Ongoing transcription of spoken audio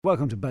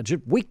Welcome to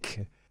Budget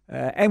Week,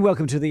 and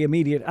welcome to the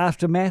immediate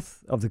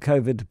aftermath of the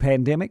COVID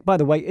pandemic. By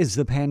the way, is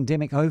the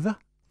pandemic over?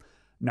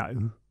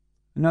 No,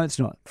 it's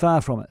not.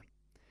 Far from it.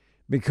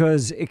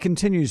 Because it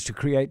continues to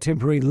create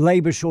temporary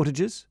labour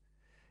shortages.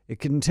 It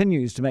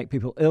continues to make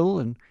people ill,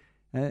 and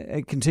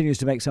it continues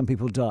to make some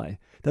people die.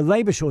 The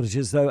labour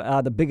shortages, though,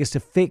 are the biggest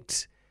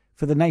effect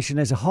for the nation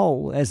as a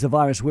whole as the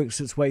virus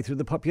works its way through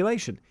the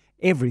population.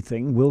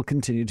 Everything will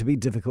continue to be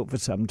difficult for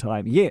some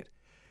time yet.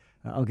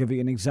 I'll give you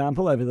an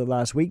example. Over the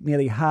last week,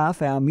 nearly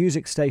half our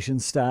music station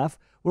staff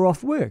were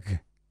off work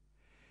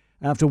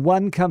after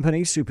one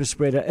company super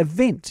spreader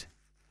event.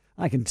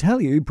 I can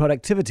tell you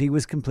productivity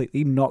was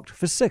completely knocked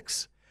for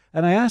six.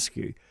 And I ask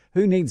you,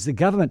 who needs the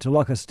government to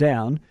lock us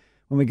down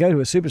when we go to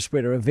a super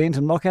spreader event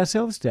and lock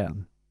ourselves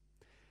down?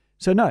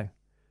 So no,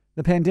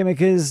 the pandemic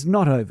is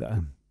not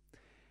over.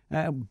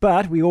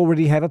 But we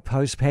already have a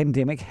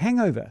post-pandemic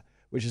hangover,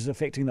 which is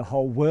affecting the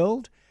whole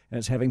world, and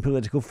it's having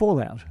political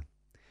fallout.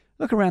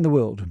 Look around the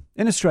world.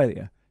 In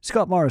Australia,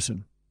 Scott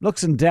Morrison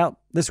looks in doubt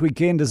this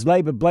weekend as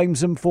Labor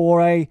blames him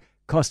for a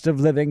cost of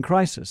living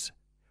crisis.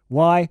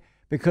 Why?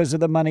 Because of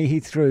the money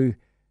he threw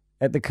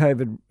at the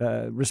COVID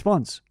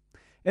response.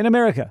 In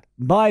America,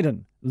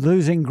 Biden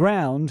losing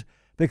ground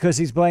because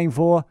he's blamed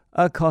for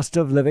a cost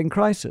of living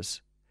crisis.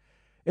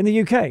 In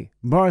the UK,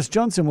 Boris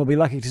Johnson will be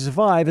lucky to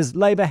survive as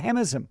Labor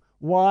hammers him.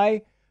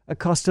 Why? A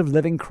cost of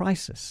living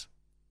crisis.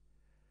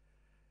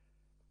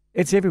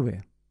 It's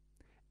everywhere.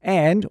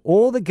 And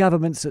all the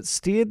governments that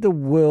steered the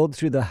world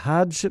through the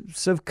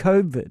hardships of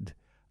COVID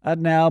are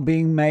now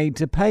being made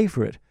to pay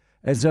for it,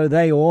 as though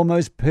they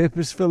almost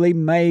purposefully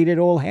made it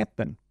all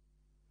happen.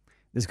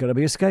 There's got to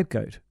be a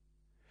scapegoat.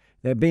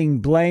 They're being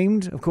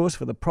blamed, of course,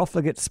 for the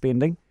profligate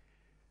spending,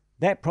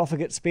 that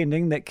profligate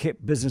spending that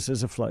kept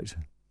businesses afloat.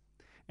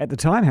 At the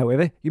time,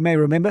 however, you may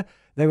remember,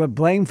 they were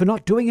blamed for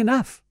not doing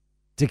enough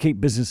to keep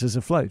businesses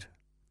afloat.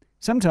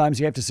 Sometimes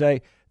you have to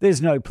say,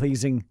 there's no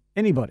pleasing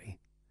anybody.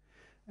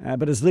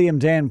 But as Liam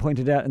Dan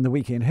pointed out in the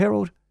Weekend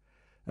Herald,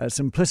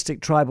 simplistic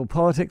tribal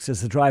politics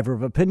is the driver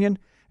of opinion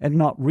and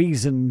not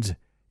reasoned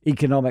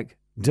economic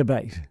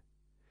debate.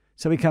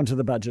 So we come to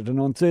the budget,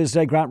 and on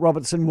Thursday, Grant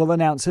Robertson will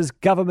announce his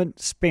government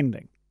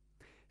spending.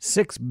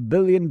 $6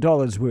 billion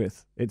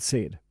worth, it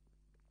said.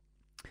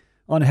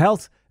 On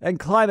health and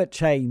climate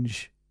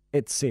change,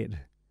 it said.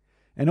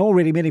 And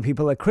already many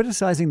people are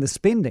criticising the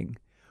spending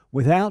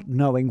without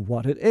knowing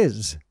what it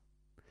is.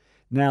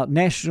 Now,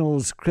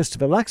 National's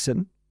Christopher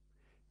Luxon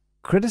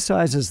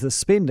criticises the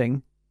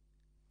spending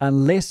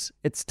unless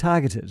it's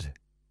targeted.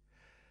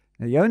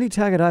 Now, the only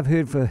target I've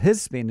heard for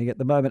his spending at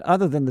the moment,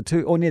 other than the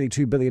nearly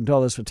 $2 billion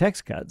for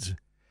tax cuts,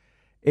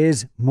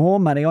 is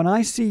more money on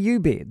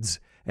ICU beds.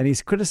 And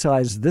he's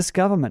criticised this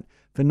government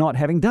for not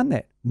having done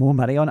that. More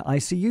money on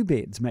ICU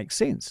beds makes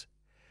sense.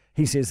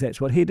 He says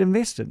that's what he'd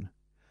invest in.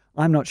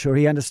 I'm not sure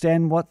he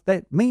understands what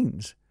that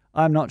means.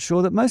 I'm not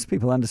sure that most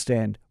people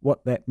understand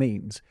what that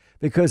means,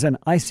 because an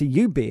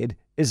ICU bed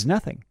is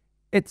nothing.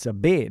 It's a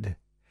bed.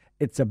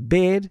 It's a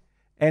bed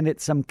and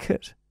it's some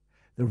kit.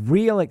 The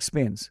real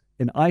expense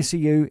in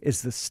ICU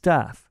is the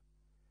staff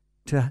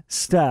to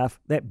staff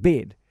that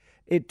bed.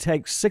 It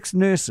takes 6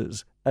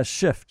 nurses a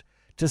shift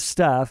to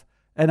staff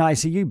an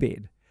ICU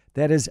bed.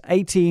 That is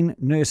 18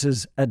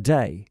 nurses a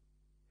day.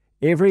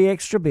 Every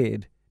extra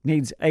bed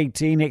needs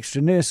 18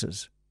 extra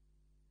nurses.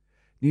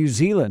 New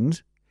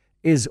Zealand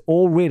is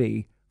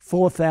already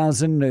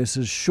 4,000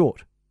 nurses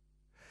short.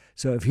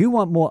 So if you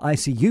want more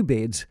ICU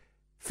beds,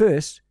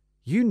 first,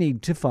 you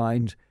need to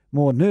find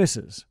more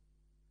nurses.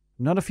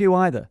 Not a few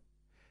either.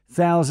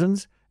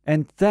 Thousands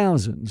and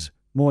thousands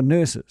more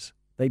nurses.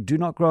 They do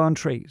not grow on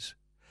trees.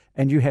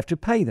 And you have to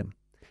pay them.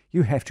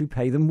 You have to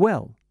pay them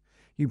well.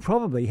 You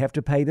probably have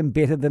to pay them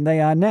better than they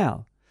are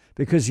now,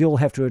 because you'll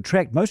have to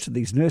attract most of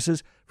these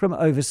nurses from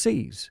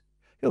overseas.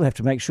 You'll have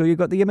to make sure you've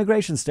got the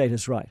immigration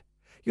status right.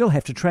 You'll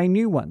have to train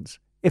new ones,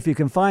 if you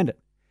can find it.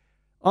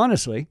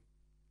 Honestly,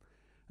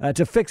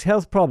 to fix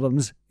health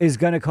problems is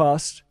going to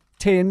cost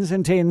tens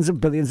and tens of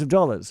billions of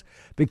dollars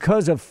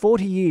because of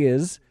 40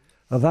 years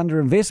of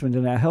underinvestment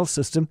in our health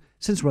system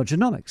since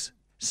Rogernomics.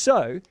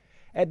 So,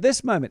 at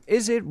this moment,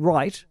 is it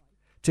right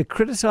to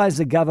criticise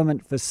the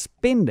government for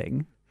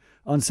spending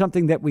on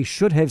something that we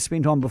should have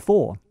spent on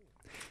before?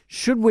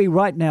 Should we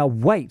right now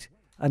wait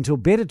until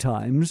better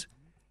times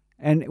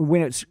and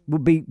when it will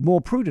be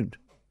more prudent?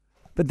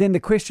 But then the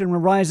question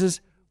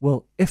arises,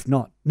 well, if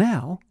not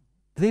now,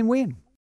 then when?